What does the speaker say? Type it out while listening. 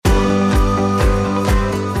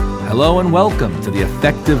Hello and welcome to the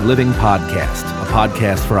Effective Living Podcast, a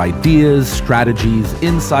podcast for ideas, strategies,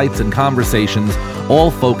 insights, and conversations, all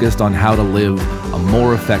focused on how to live a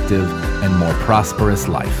more effective and more prosperous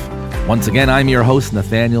life. Once again, I'm your host,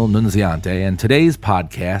 Nathaniel Nunziante, and today's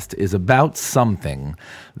podcast is about something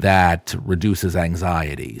that reduces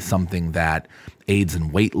anxiety, something that aids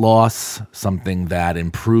in weight loss, something that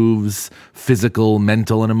improves physical,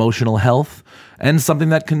 mental, and emotional health, and something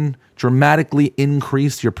that can dramatically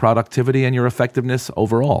increase your productivity and your effectiveness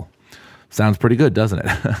overall. Sounds pretty good, doesn't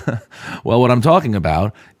it? Well, what I'm talking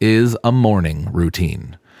about is a morning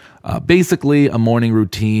routine. Basically, a morning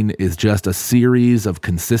routine is just a series of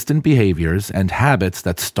consistent behaviors and habits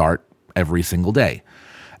that start every single day.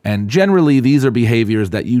 And generally, these are behaviors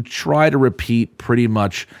that you try to repeat pretty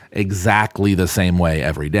much exactly the same way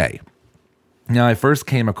every day. Now, I first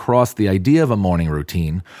came across the idea of a morning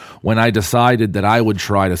routine when I decided that I would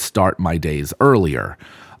try to start my days earlier.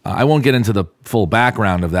 I won't get into the full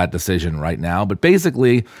background of that decision right now, but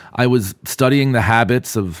basically, I was studying the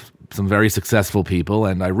habits of some very successful people,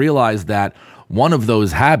 and I realized that one of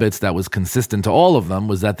those habits that was consistent to all of them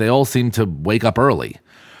was that they all seemed to wake up early.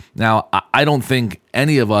 Now, I don't think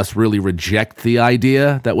any of us really reject the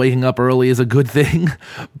idea that waking up early is a good thing,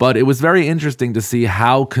 but it was very interesting to see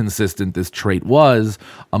how consistent this trait was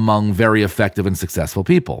among very effective and successful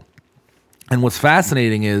people. And what's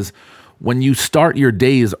fascinating is when you start your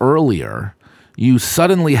days earlier, you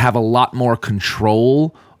suddenly have a lot more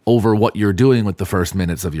control over what you're doing with the first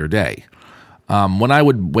minutes of your day. When I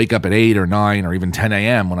would wake up at 8 or 9 or even 10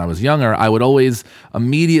 a.m. when I was younger, I would always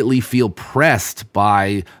immediately feel pressed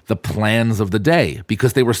by the plans of the day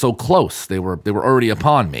because they were so close. They were already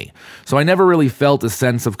upon me. So I never really felt a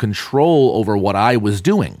sense of control over what I was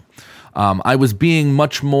doing. I was being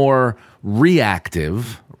much more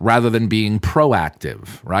reactive rather than being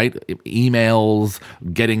proactive, right? Emails,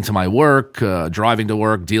 getting to my work, driving to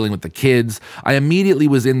work, dealing with the kids. I immediately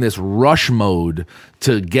was in this rush mode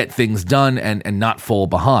to get things done and not fall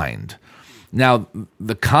behind. Now,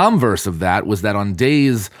 the converse of that was that on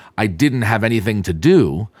days I didn't have anything to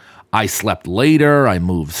do, I slept later, I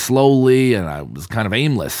moved slowly, and I was kind of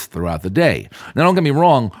aimless throughout the day. Now, don't get me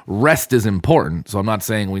wrong, rest is important, so I'm not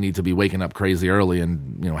saying we need to be waking up crazy early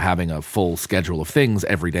and having a full schedule of things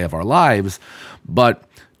every day of our lives, but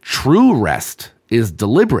true rest is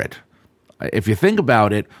deliberate. If you think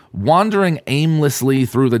about it, wandering aimlessly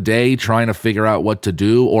through the day trying to figure out what to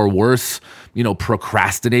do, or worse,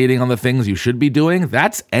 procrastinating on the things you should be doing,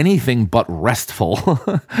 that's anything but restful.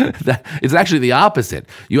 It's actually the opposite.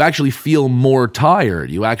 You actually feel more tired.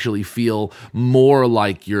 You actually feel more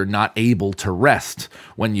like you're not able to rest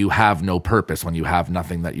when you have no purpose, when you have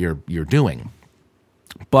nothing that you're doing.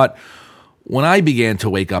 But when I began to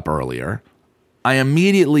wake up earlier, I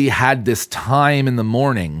immediately had this time in the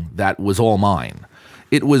morning that was all mine.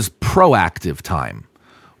 It was proactive time.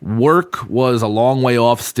 Work was a long way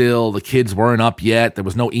off still. The kids weren't up yet. There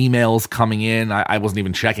was no emails coming in. I wasn't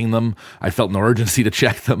even checking them. I felt no urgency to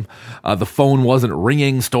check them. The phone wasn't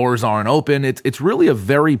ringing. Stores aren't open. It's really a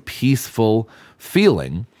very peaceful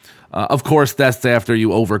feeling. Of course, that's after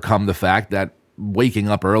you overcome the fact that waking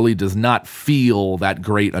up early does not feel that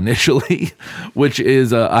great initially, which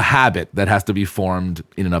is a habit that has to be formed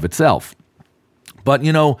in and of itself. But,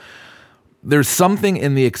 there's something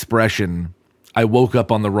in the expression, I woke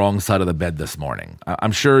up on the wrong side of the bed this morning.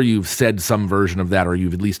 I'm sure you've said some version of that, or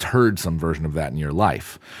you've at least heard some version of that in your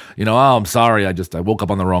life. Oh, I'm sorry, I woke up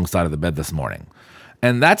on the wrong side of the bed this morning.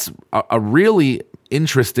 And that's a really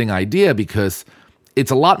interesting idea because it's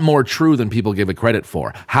a lot more true than people give it credit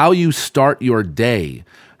for. How you start your day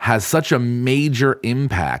has such a major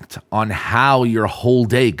impact on how your whole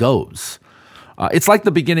day goes. It's like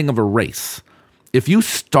the beginning of a race. If you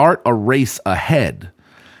start a race ahead,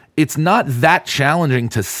 it's not that challenging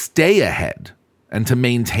to stay ahead and to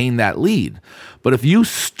maintain that lead. But if you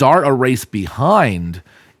start a race behind,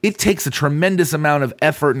 it takes a tremendous amount of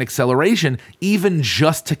effort and acceleration even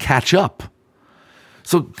just to catch up.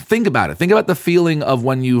 So think about it. Think about the feeling of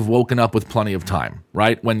when you've woken up with plenty of time,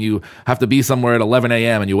 right? When you have to be somewhere at 11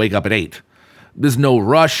 a.m. and you wake up at 8. There's no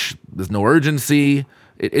rush. There's no urgency.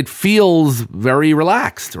 It feels very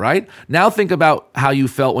relaxed, right? Now think about how you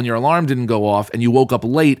felt when your alarm didn't go off and you woke up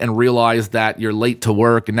late and realized that you're late to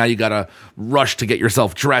work and now you got to rush to get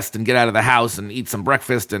yourself dressed and get out of the house and eat some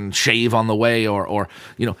breakfast and shave on the way or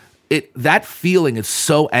that feeling is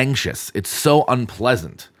so anxious. It's so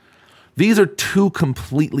unpleasant. These are two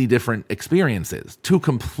completely different experiences, two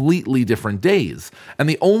completely different days. And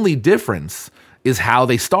the only difference is how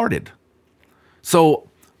they started. So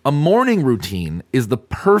a morning routine is the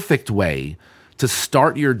perfect way to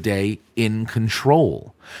start your day in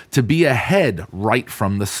control, to be ahead right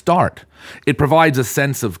from the start. It provides a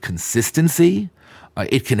sense of consistency.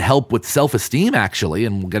 It can help with self-esteem, actually,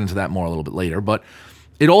 and we'll get into that more a little bit later, but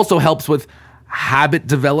it also helps with habit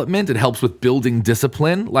development. It helps with building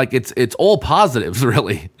discipline. Like it's all positives,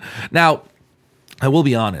 really. Now, I will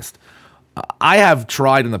be honest. I have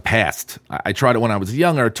tried in the past. I tried it when I was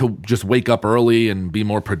younger to just wake up early and be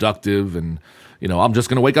more productive. And, I'm just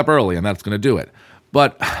going to wake up early and that's going to do it.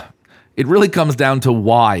 But it really comes down to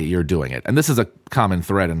why you're doing it. And this is a common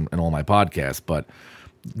thread in all my podcasts. But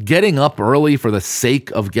getting up early for the sake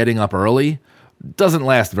of getting up early doesn't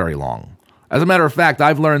last very long. As a matter of fact,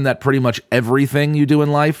 I've learned that pretty much everything you do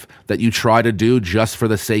in life that you try to do just for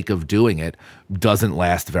the sake of doing it doesn't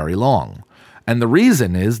last very long. And the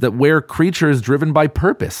reason is that we're creatures driven by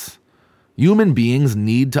purpose. Human beings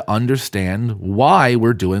need to understand why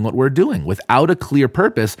we're doing what we're doing. Without a clear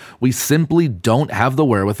purpose, we simply don't have the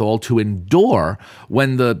wherewithal to endure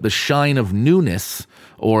when the shine of newness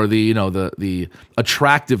or the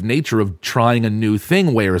attractive nature of trying a new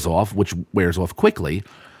thing wears off, which wears off quickly.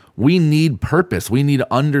 We need purpose. We need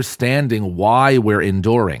understanding why we're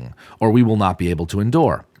enduring, or we will not be able to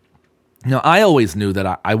endure. Now, I always knew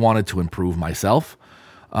that I wanted to improve myself.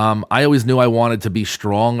 I always knew I wanted to be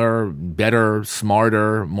stronger, better,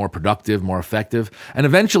 smarter, more productive, more effective. And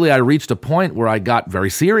eventually I reached a point where I got very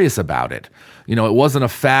serious about it. It wasn't a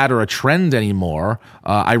fad or a trend anymore.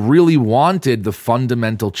 I really wanted the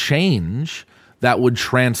fundamental change that would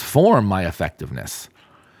transform my effectiveness.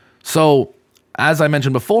 So, as I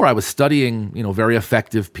mentioned before, I was studying, very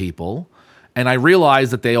effective people, and I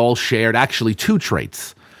realized that they all shared actually two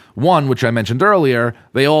traits. One, which I mentioned earlier,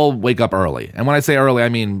 they all wake up early. And when I say early, I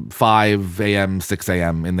mean 5 a.m., 6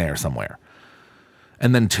 a.m. in there somewhere.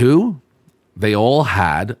 And then two, they all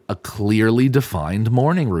had a clearly defined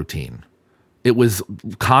morning routine. It was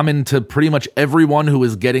common to pretty much everyone who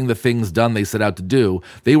was getting the things done they set out to do.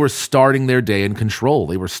 They were starting their day in control.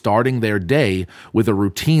 They were starting their day with a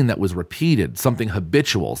routine that was repeated, something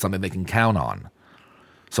habitual, something they can count on.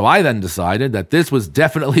 So I then decided that this was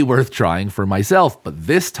definitely worth trying for myself, but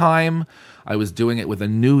this time I was doing it with a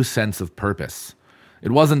new sense of purpose.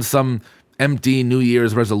 It wasn't some empty New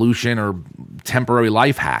Year's resolution or temporary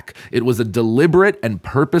life hack. It was a deliberate and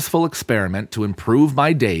purposeful experiment to improve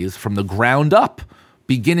my days from the ground up,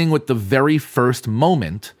 beginning with the very first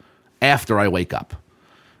moment after I wake up.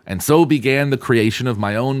 And so began the creation of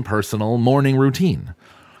my own personal morning routine.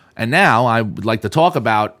 And now I would like to talk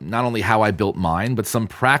about not only how I built mine, but some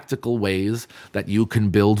practical ways that you can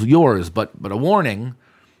build yours. But a warning,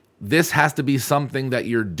 this has to be something that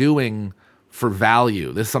you're doing for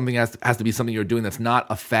value. This something has to be something you're doing that's not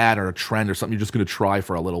a fad or a trend or something you're just going to try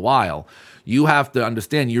for a little while. You have to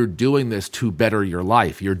understand you're doing this to better your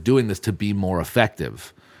life. You're doing this to be more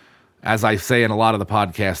effective. As I say in a lot of the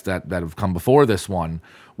podcasts that have come before this one,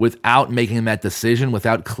 without making that decision,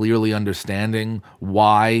 without clearly understanding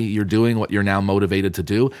why you're doing what you're now motivated to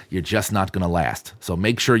do, you're just not going to last. So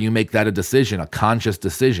make sure you make that a decision, a conscious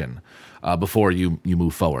decision, before you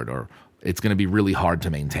move forward, or it's going to be really hard to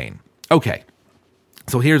maintain. Okay,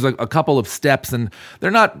 so here's a couple of steps, and they're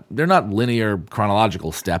not linear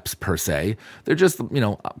chronological steps per se. They're just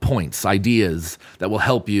points, ideas that will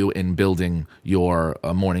help you in building your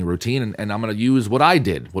morning routine. And I'm going to use what I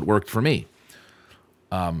did, what worked for me.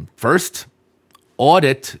 First,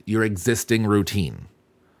 audit your existing routine.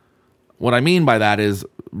 What I mean by that is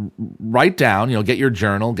write down, get your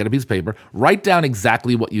journal, get a piece of paper, write down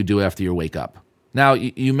exactly what you do after you wake up. Now,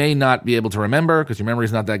 you may not be able to remember because your memory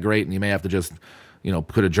is not that great, and you may have to just,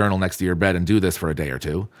 put a journal next to your bed and do this for a day or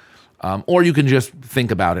two. Or you can just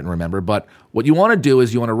think about it and remember. But what you want to do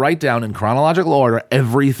is you want to write down in chronological order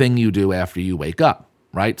everything you do after you wake up,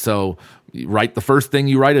 right? So the first thing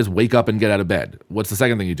you write is wake up and get out of bed. What's the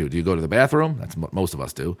second thing you do? Do you go to the bathroom? That's what most of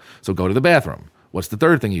us do. So go to the bathroom. What's the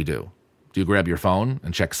third thing you do? Do you grab your phone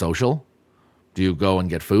and check social? Do you go and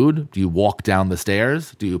get food? Do you walk down the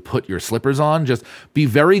stairs? Do you put your slippers on? Just be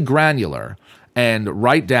very granular and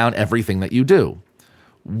write down everything that you do.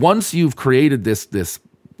 Once you've created this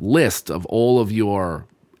list of all of your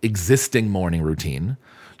existing morning routine,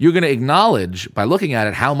 you're going to acknowledge by looking at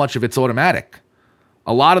it how much of it's automatic.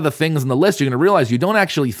 A lot of the things on the list you're going to realize you don't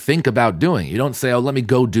actually think about doing. You don't say, let me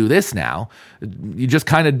go do this now. You just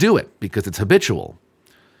kind of do it because it's habitual.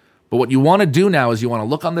 But what you want to do now is you want to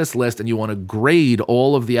look on this list and you want to grade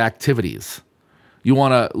all of the activities. You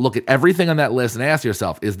want to look at everything on that list and ask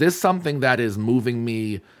yourself, is this something that is moving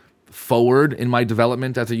me forward in my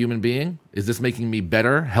development as a human being? Is this making me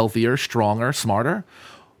better, healthier, stronger, smarter?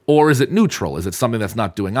 Or is it neutral? Is it something that's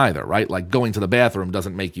not doing either, right? Like going to the bathroom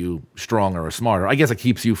doesn't make you stronger or smarter. I guess it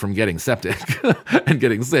keeps you from getting septic and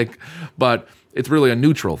getting sick, but it's really a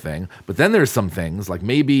neutral thing. But then there's some things like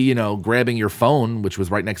maybe, grabbing your phone, which was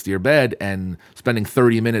right next to your bed, and spending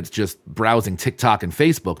 30 minutes just browsing TikTok and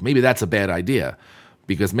Facebook. Maybe that's a bad idea,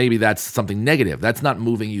 because maybe that's something negative. That's not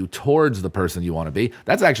moving you towards the person you want to be.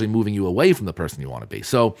 That's actually moving you away from the person you want to be.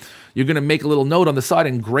 So you're going to make a little note on the side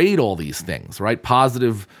and grade all these things, right?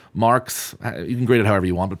 Positive marks, you can grade it however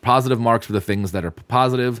you want, but positive marks for the things that are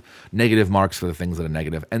positive, negative marks for the things that are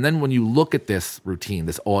negative. And then when you look at this routine,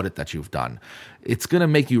 this audit that you've done, it's going to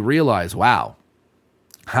make you realize, wow,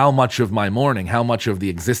 how much of my morning, how much of the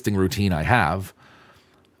existing routine I have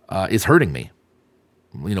is hurting me.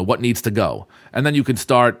 What needs to go. And then you can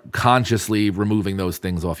start consciously removing those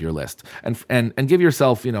things off your list and give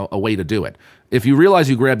yourself, a way to do it. If you realize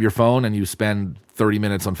you grab your phone and you spend 30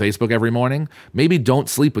 minutes on Facebook every morning, maybe don't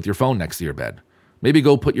sleep with your phone next to your bed. Maybe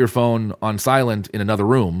go put your phone on silent in another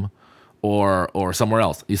room or somewhere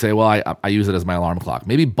else. You say, well, I use it as my alarm clock.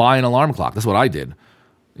 Maybe buy an alarm clock. That's what I did.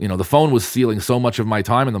 The phone was stealing so much of my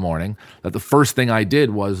time in the morning that the first thing I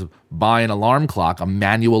did was buy an alarm clock, a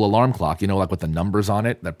manual alarm clock, like with the numbers on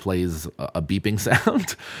it that plays a beeping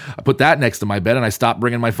sound. I put that next to my bed and I stopped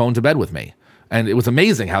bringing my phone to bed with me. And it was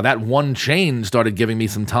amazing how that one change started giving me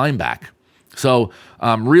some time back. So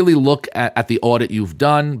really look at the audit you've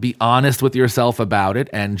done, be honest with yourself about it,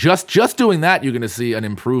 and just doing that, you're going to see an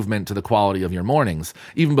improvement to the quality of your mornings,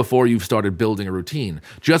 even before you've started building a routine,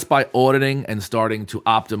 just by auditing and starting to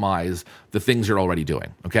optimize the things you're already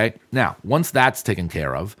doing, okay? Now, once that's taken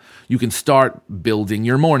care of, you can start building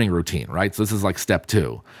your morning routine, right? So this is like step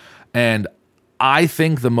 2. And I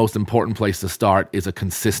think the most important place to start is a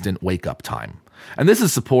consistent wake-up time. And this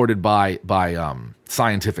is supported by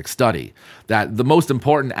scientific study, that the most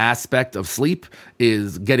important aspect of sleep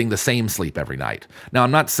is getting the same sleep every night. Now, I'm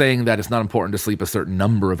not saying that it's not important to sleep a certain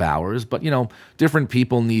number of hours, but, different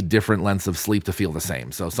people need different lengths of sleep to feel the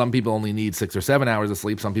same. So some people only need 6 or 7 hours of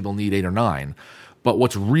sleep. Some people need 8 or 9. But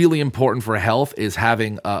what's really important for health is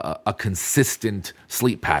having a consistent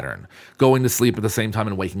sleep pattern, going to sleep at the same time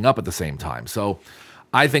and waking up at the same time. So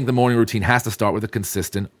I think the morning routine has to start with a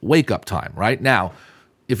consistent wake-up time, right? Now,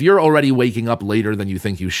 if you're already waking up later than you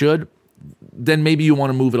think you should, then maybe you want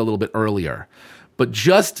to move it a little bit earlier. But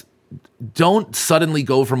just don't suddenly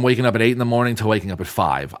go from waking up at 8 in the morning to waking up at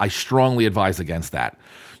 5. I strongly advise against that.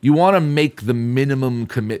 You want to make the minimum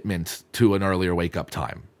commitment to an earlier wake-up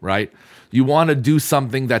time, right? You want to do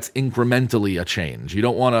something that's incrementally a change. You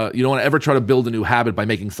don't want to ever try to build a new habit by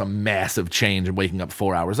making some massive change and waking up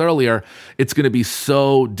 4 hours earlier. It's going to be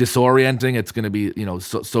so disorienting. It's going to be,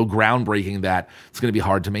 so groundbreaking that it's going to be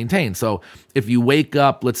hard to maintain. So if you wake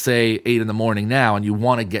up, let's say 8 in the morning now, and you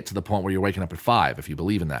want to get to the point where you're waking up at 5, if you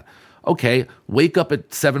believe in that, okay, wake up at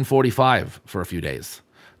 7:45 for a few days.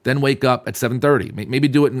 Then wake up at 7:30. Maybe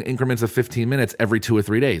do it in increments of 15 minutes every 2 or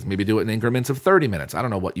 3 days. Maybe do it in increments of 30 minutes. I don't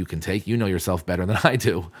know what you can take. You know yourself better than I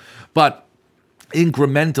do. But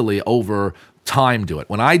incrementally over time, do it.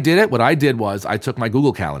 When I did it, what I did was I took my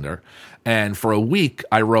Google Calendar, and for a week,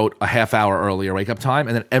 I wrote a half hour earlier wake up time,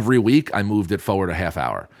 and then every week I moved it forward a half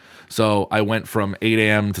hour. So I went from 8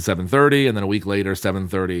 a.m. to 7:30, and then a week later,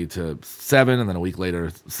 7:30 to 7, and then a week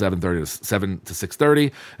later, 7:30 to 7 to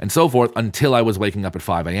 6:30, and so forth until I was waking up at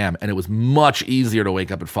 5 a.m. And it was much easier to wake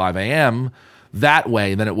up at 5 a.m. that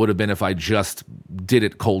way than it would have been if I just did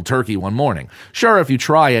it cold turkey one morning. Sure, if you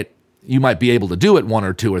try it, you might be able to do it 1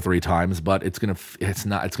 or 2 or 3 times, but it's going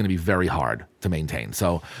to be very hard to maintain.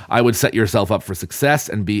 So I would set yourself up for success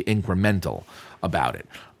and be incremental about it.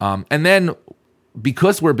 And then,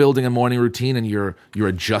 because we're building a morning routine and you're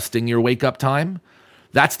adjusting your wake up time,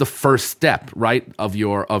 that's the first step, right, of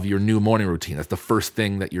your new morning routine. That's the first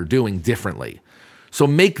thing that you're doing differently. So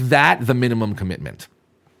make that the minimum commitment.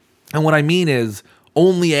 And what I mean is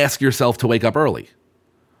only ask yourself to wake up early.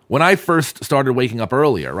 When I first started waking up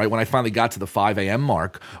earlier, right, when I finally got to the 5 a.m.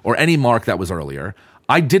 mark or any mark that was earlier,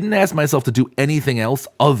 I didn't ask myself to do anything else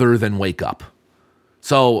other than wake up.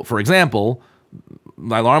 So, for example,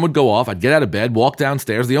 my alarm would go off, I'd get out of bed, walk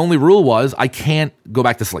downstairs. The only rule was I can't go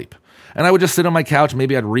back to sleep. And I would just sit on my couch,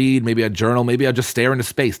 maybe I'd read, maybe I'd journal, maybe I'd just stare into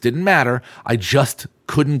space. Didn't matter. I just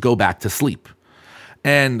couldn't go back to sleep.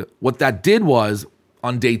 And what that did was,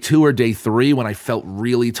 on day 2 or day 3, when I felt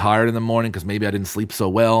really tired in the morning because maybe I didn't sleep so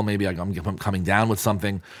well, maybe I'm coming down with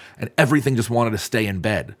something, and everything just wanted to stay in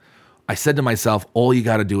bed, I said to myself, all you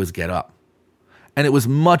got to do is get up. And it was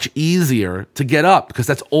much easier to get up because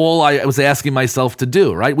that's all I was asking myself to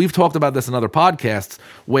do, right? We've talked about this in other podcasts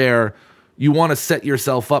where You want to set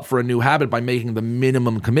yourself up for a new habit by making the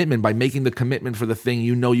minimum commitment, by making the commitment for the thing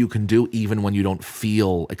you know you can do even when you don't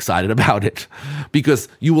feel excited about it. Because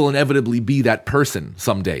you will inevitably be that person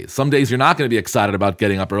some days. Some days you're not going to be excited about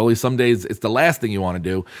getting up early. Some days it's the last thing you want to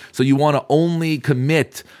do. So you want to only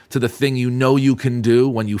commit to the thing you know you can do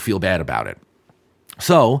when you feel bad about it.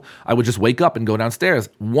 So I would just wake up and go downstairs.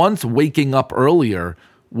 Once waking up earlier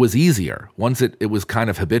was easier. Once it was kind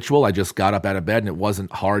of habitual, I just got up out of bed and it wasn't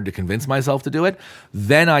hard to convince myself to do it.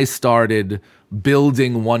 Then I started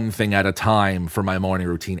building one thing at a time for my morning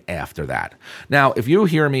routine after that. Now, if you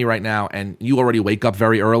hear me right now and you already wake up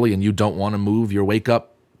very early and you don't want to move your wake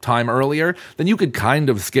up time earlier, then you could kind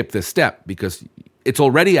of skip this step because it's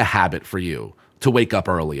already a habit for you to wake up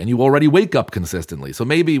early and you already wake up consistently. So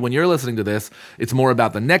maybe when you're listening to this, it's more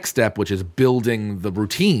about the next step, which is building the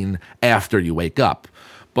routine after you wake up.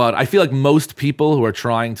 But I feel like most people who are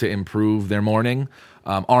trying to improve their morning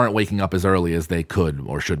aren't waking up as early as they could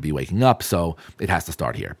or should be waking up. So it has to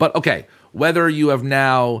start here. But okay, whether you have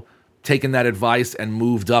now taken that advice and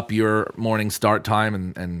moved up your morning start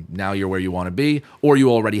time and now you're where you want to be, or you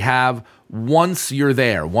already have, once you're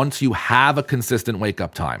there, once you have a consistent wake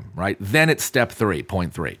up time, right? Then it's step 3,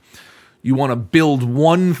 point 3. You want to build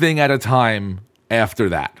one thing at a time after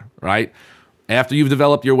that, right? After you've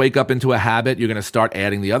developed your wake up into a habit, you're going to start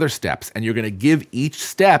adding the other steps, and you're going to give each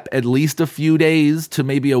step at least a few days to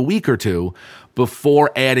maybe a week or two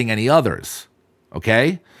before adding any others,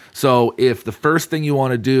 okay? So if the first thing you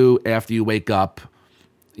want to do after you wake up,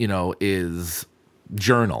 is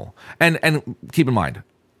journal, and keep in mind,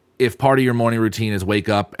 if part of your morning routine is wake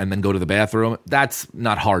up and then go to the bathroom, that's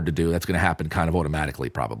not hard to do. That's going to happen kind of automatically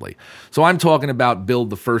probably. So I'm talking about build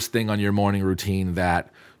the first thing on your morning routine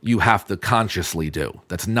that you have to consciously do.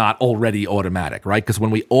 That's not already automatic, right? Because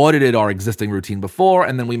when we audited our existing routine before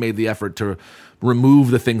and then we made the effort to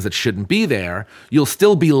remove the things that shouldn't be there, you'll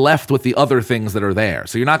still be left with the other things that are there.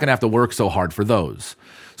 So you're not going to have to work so hard for those.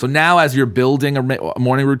 So now as you're building a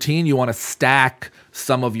morning routine, you want to stack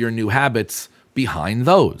some of your new habits behind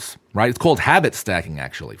those, right? It's called habit stacking,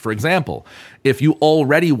 actually. For example, if you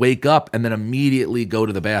already wake up and then immediately go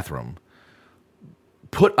to the bathroom,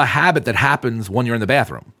 put a habit that happens when you're in the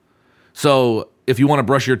bathroom. So if you want to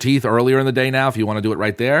brush your teeth earlier in the day now, if you want to do it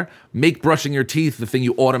right there, make brushing your teeth the thing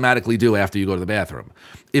you automatically do after you go to the bathroom.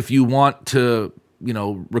 If you want to,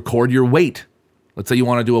 record your weight, let's say you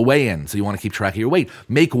want to do a weigh-in, so you want to keep track of your weight,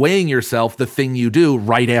 make weighing yourself the thing you do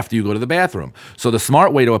right after you go to the bathroom. So the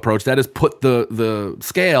smart way to approach that is put the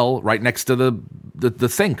scale right next to the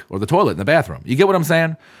sink or the toilet in the bathroom. You get what I'm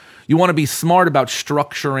saying? You want to be smart about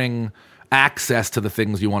structuring access to the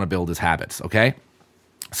things you want to build as habits, okay?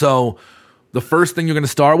 So the first thing you're going to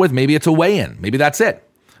start with, maybe it's a weigh-in. Maybe that's it.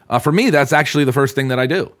 For me, that's actually the first thing that I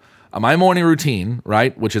do. My morning routine,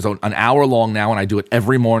 right, which is an hour long now, and I do it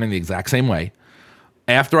every morning the exact same way.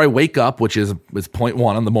 After I wake up, which is point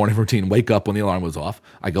 1 on the morning routine, wake up when the alarm goes off,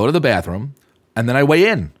 I go to the bathroom, and then I weigh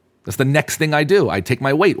in. That's the next thing I do. I take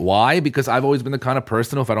my weight. Why? Because I've always been the kind of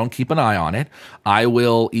person who, if I don't keep an eye on it, I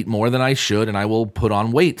will eat more than I should, and I will put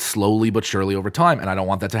on weight slowly but surely over time, and I don't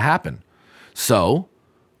want that to happen. So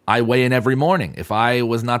I weigh in every morning. If I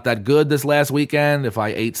was not that good this last weekend, if I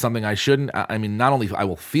ate something I shouldn't, not only I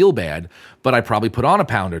will feel bad, but I probably put on a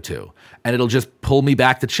pound or two, and it'll just pull me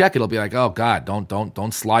back to check. It'll be like, oh God,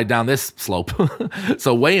 don't slide down this slope.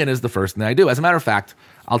 So weigh-in is the first thing I do. As a matter of fact,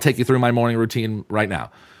 I'll take you through my morning routine right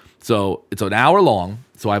now. So it's an hour long,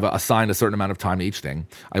 so I've assigned a certain amount of time to each thing.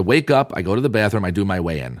 I wake up, I go to the bathroom, I do my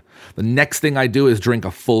weigh-in. The next thing I do is drink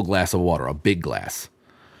a full glass of water, a big glass.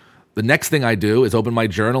 The next thing I do is open my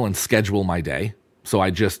journal and schedule my day. So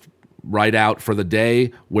I just write out for the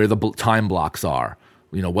day where the time blocks are,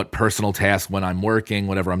 what personal tasks, when I'm working,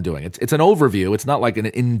 whatever I'm doing. It's an overview. It's not like an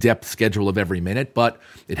in-depth schedule of every minute, but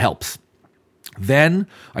it helps. Then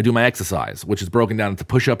I do my exercise, which is broken down into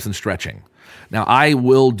push-ups and stretching. Now, I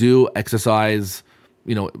will do exercise,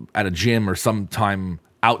 at a gym or sometime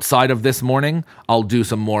outside of this morning. I'll do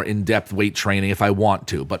some more in-depth weight training if I want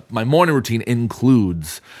to. But my morning routine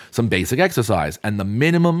includes some basic exercise. And the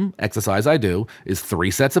minimum exercise I do is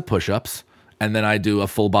 3 sets of push-ups, and then I do a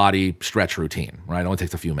full-body stretch routine, right? It only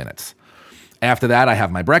takes a few minutes. After that, I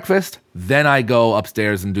have my breakfast. Then I go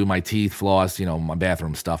upstairs and do my teeth, floss, my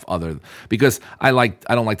bathroom stuff. Because I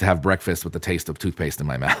don't like to have breakfast with the taste of toothpaste in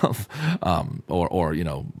my mouth, or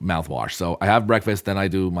mouthwash. So I have breakfast, then I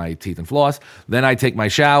do my teeth and floss. Then I take my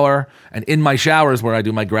shower, and in my shower is where I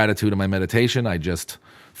do my gratitude and my meditation. I just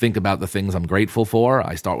think about the things I'm grateful for.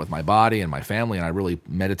 I start with my body and my family, and I really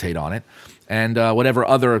meditate on it. And whatever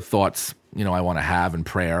other thoughts I want to have in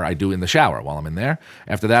prayer, I do in the shower while I'm in there.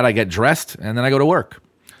 After that, I get dressed, and then I go to work.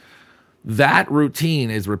 That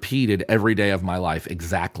routine is repeated every day of my life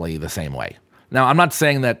exactly the same way. Now, I'm not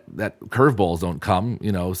saying that curveballs don't come,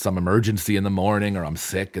 some emergency in the morning or I'm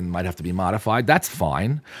sick and might have to be modified. That's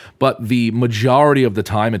fine. But the majority of the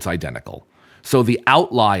time, it's identical. So the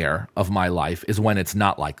outlier of my life is when it's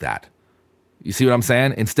not like that. You see what I'm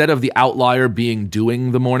saying? Instead of the outlier being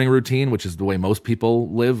doing the morning routine, which is the way most people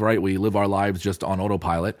live, right? We live our lives just on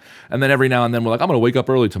autopilot. And then every now and then we're like, I'm going to wake up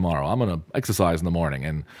early tomorrow. I'm going to exercise in the morning.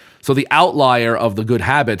 And so the outlier of the good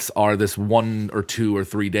habits are this 1 or 2 or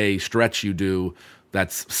 3 day stretch you do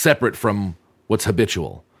that's separate from what's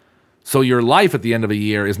habitual. So your life at the end of a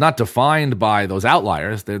year is not defined by those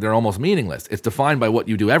outliers. They're almost meaningless. It's defined by what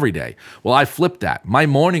you do every day. Well, I flipped that. My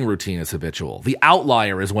morning routine is habitual. The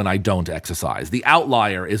outlier is when I don't exercise. The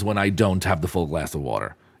outlier is when I don't have the full glass of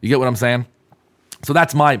water. You get what I'm saying? So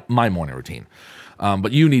that's my morning routine.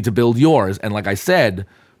 But you need to build yours. And like I said,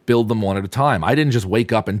 build them one at a time. I didn't just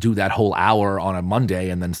wake up and do that whole hour on a Monday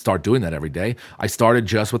and then start doing that every day. I started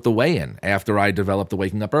just with the weigh-in after I developed the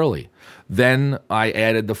waking up early. Then I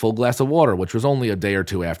added the full glass of water, which was only a day or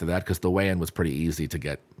two after that because the weigh-in was pretty easy to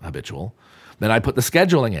get habitual. Then I put the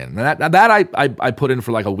scheduling in. And that I put in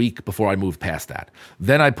for like a week before I moved past that.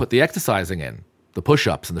 Then I put the exercising in, the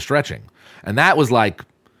push-ups and the stretching. And that was like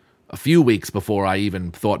a few weeks before I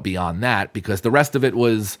even thought beyond that, because the rest of it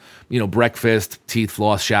was, breakfast, teeth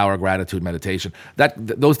floss, shower, gratitude, meditation.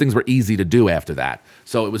 Those things were easy to do after that.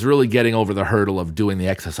 So it was really getting over the hurdle of doing the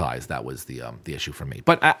exercise. That was the issue for me.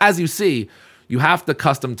 But as you see, you have to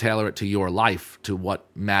custom tailor it to your life, to what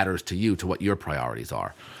matters to you, to what your priorities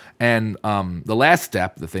are. And the last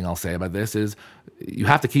step, the thing I'll say about this is you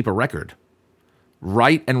have to keep a record.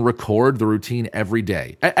 Write and record the routine every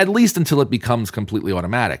day, at least until it becomes completely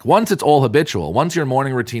automatic. Once it's all habitual, once your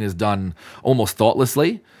morning routine is done almost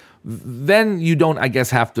thoughtlessly, then you don't, I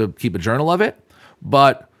guess, have to keep a journal of it.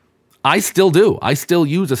 But I still do. I still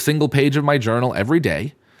use a single page of my journal every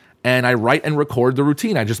day, and I write and record the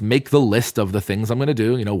routine. I just make the list of the things I'm going to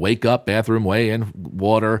do. Wake up, bathroom, weigh-in,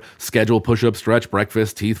 water, schedule, push-up, stretch,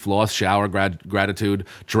 breakfast, teeth floss, shower, gratitude,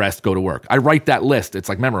 dress, go to work. I write that list. It's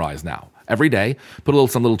like memorized now. Every day, put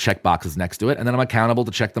some little check boxes next to it, and then I'm accountable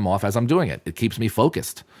to check them off as I'm doing it. It keeps me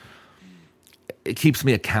focused. It keeps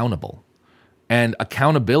me accountable. And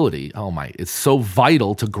accountability, it's so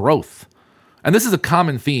vital to growth. And this is a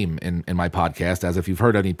common theme in my podcast, as if you've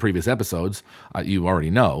heard any previous episodes, you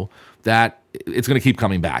already know, that it's going to keep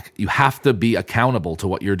coming back. You have to be accountable to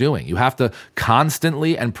what you're doing. You have to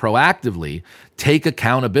constantly and proactively take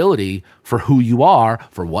accountability for who you are,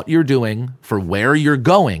 for what you're doing, for where you're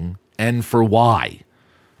going, and for why.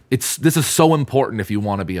 This is so important if you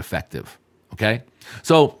want to be effective, okay?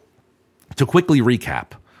 So to quickly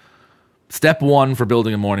recap, step 1 for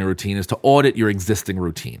building a morning routine is to audit your existing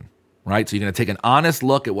routine, right? So you're going to take an honest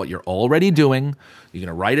look at what you're already doing, you're going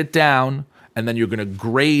to write it down, and then you're going to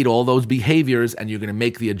grade all those behaviors and you're going to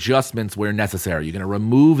make the adjustments where necessary. You're going to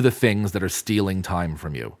remove the things that are stealing time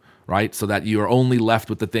from you, right? So that you are only left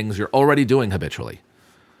with the things you're already doing habitually.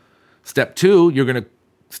 Step 2, you're going to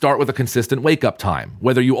start with a consistent wake-up time.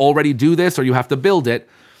 Whether you already do this or you have to build it,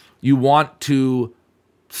 you want to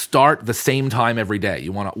start the same time every day.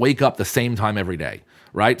 You want to wake up the same time every day,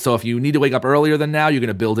 right? So if you need to wake up earlier than now, you're going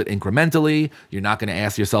to build it incrementally. You're not going to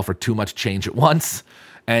ask yourself for too much change at once,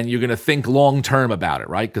 and you're going to think long-term about it,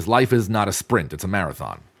 right? Because life is not a sprint, it's a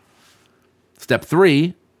marathon. Step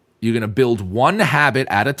 3, you're going to build one habit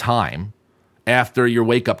at a time after your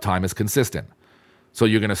wake-up time is consistent. So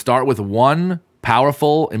you're going to start with one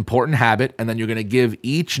powerful, important habit, and then you're going to give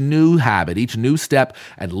each new habit, each new step,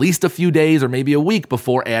 at least a few days or maybe a week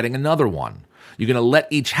before adding another one. You're going to let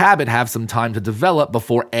each habit have some time to develop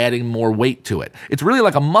before adding more weight to it. It's really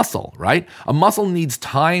like a muscle, right? A muscle needs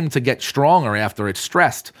time to get stronger after it's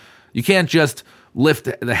stressed. You can't just lift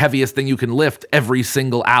the heaviest thing you can lift every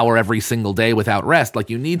single hour, every single day without rest. Like,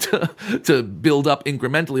 you need to build up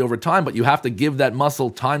incrementally over time, but you have to give that muscle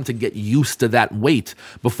time to get used to that weight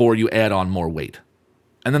before you add on more weight.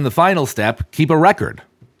 And then the final step, keep a record.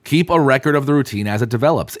 Keep a record of the routine as it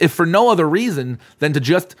develops. If for no other reason than to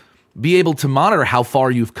just be able to monitor how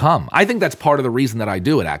far you've come. I think that's part of the reason that I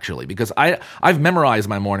do it, actually, because I've memorized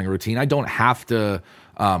my morning routine. I don't have to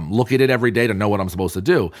look at it every day to know what I'm supposed to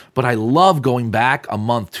do. But I love going back a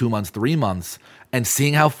month, 2 months, 3 months, and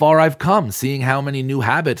seeing how far I've come, seeing how many new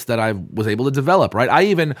habits that I was able to develop, right? I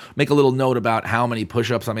even make a little note about how many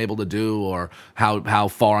push-ups I'm able to do or how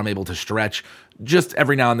far I'm able to stretch, just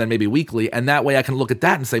every now and then, maybe weekly. And that way I can look at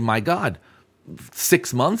that and say, my God,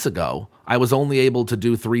 6 months ago, I was only able to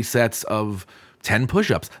do 3 sets of 10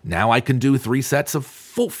 push-ups. Now I can do 3 sets of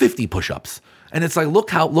full 50 push-ups. And it's like, look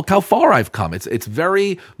how far I've come. It's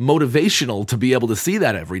very motivational to be able to see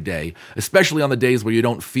that every day, especially on the days where you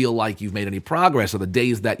don't feel like you've made any progress, or the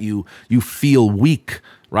days that you feel weak,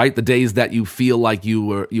 right? The days that you feel like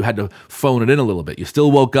you had to phone it in a little bit. You still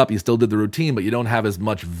woke up, you still did the routine, but you don't have as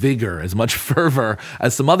much vigor, as much fervor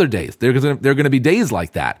as some other days. There are going to be days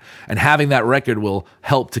like that. And having that record will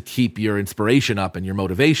help to keep your inspiration up and your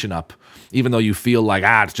motivation up, even though you feel like,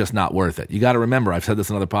 it's just not worth it. You got to remember, I've said this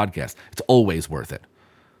in other podcasts, it's always worth it.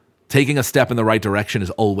 Taking a step in the right direction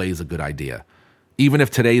is always a good idea. Even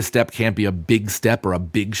if today's step can't be a big step or a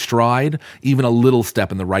big stride, even a little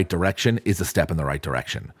step in the right direction is a step in the right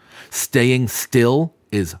direction. Staying still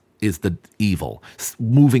is the evil.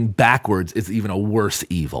 Moving backwards is even a worse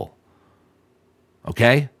evil.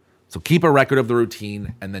 Okay? So keep a record of the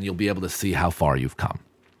routine, and then you'll be able to see how far you've come.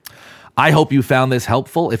 I hope you found this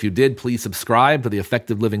helpful. If you did, please subscribe to the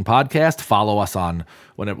Effective Living Podcast. Follow us on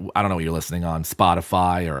whatever, I don't know what you're listening on,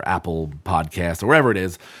 Spotify or Apple Podcasts or wherever it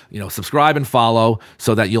is. Subscribe and follow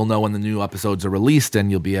so that you'll know when the new episodes are released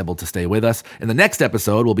and you'll be able to stay with us. In the next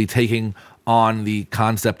episode, we'll be taking on the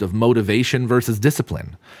concept of motivation versus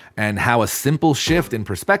discipline and how a simple shift in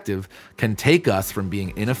perspective can take us from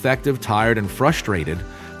being ineffective, tired, and frustrated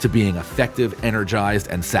to being effective, energized,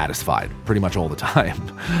 and satisfied pretty much all the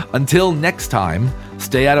time. Until next time,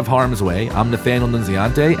 stay out of harm's way. I'm Nathaniel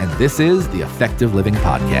Nunziante, and this is the Effective Living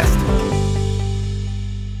Podcast.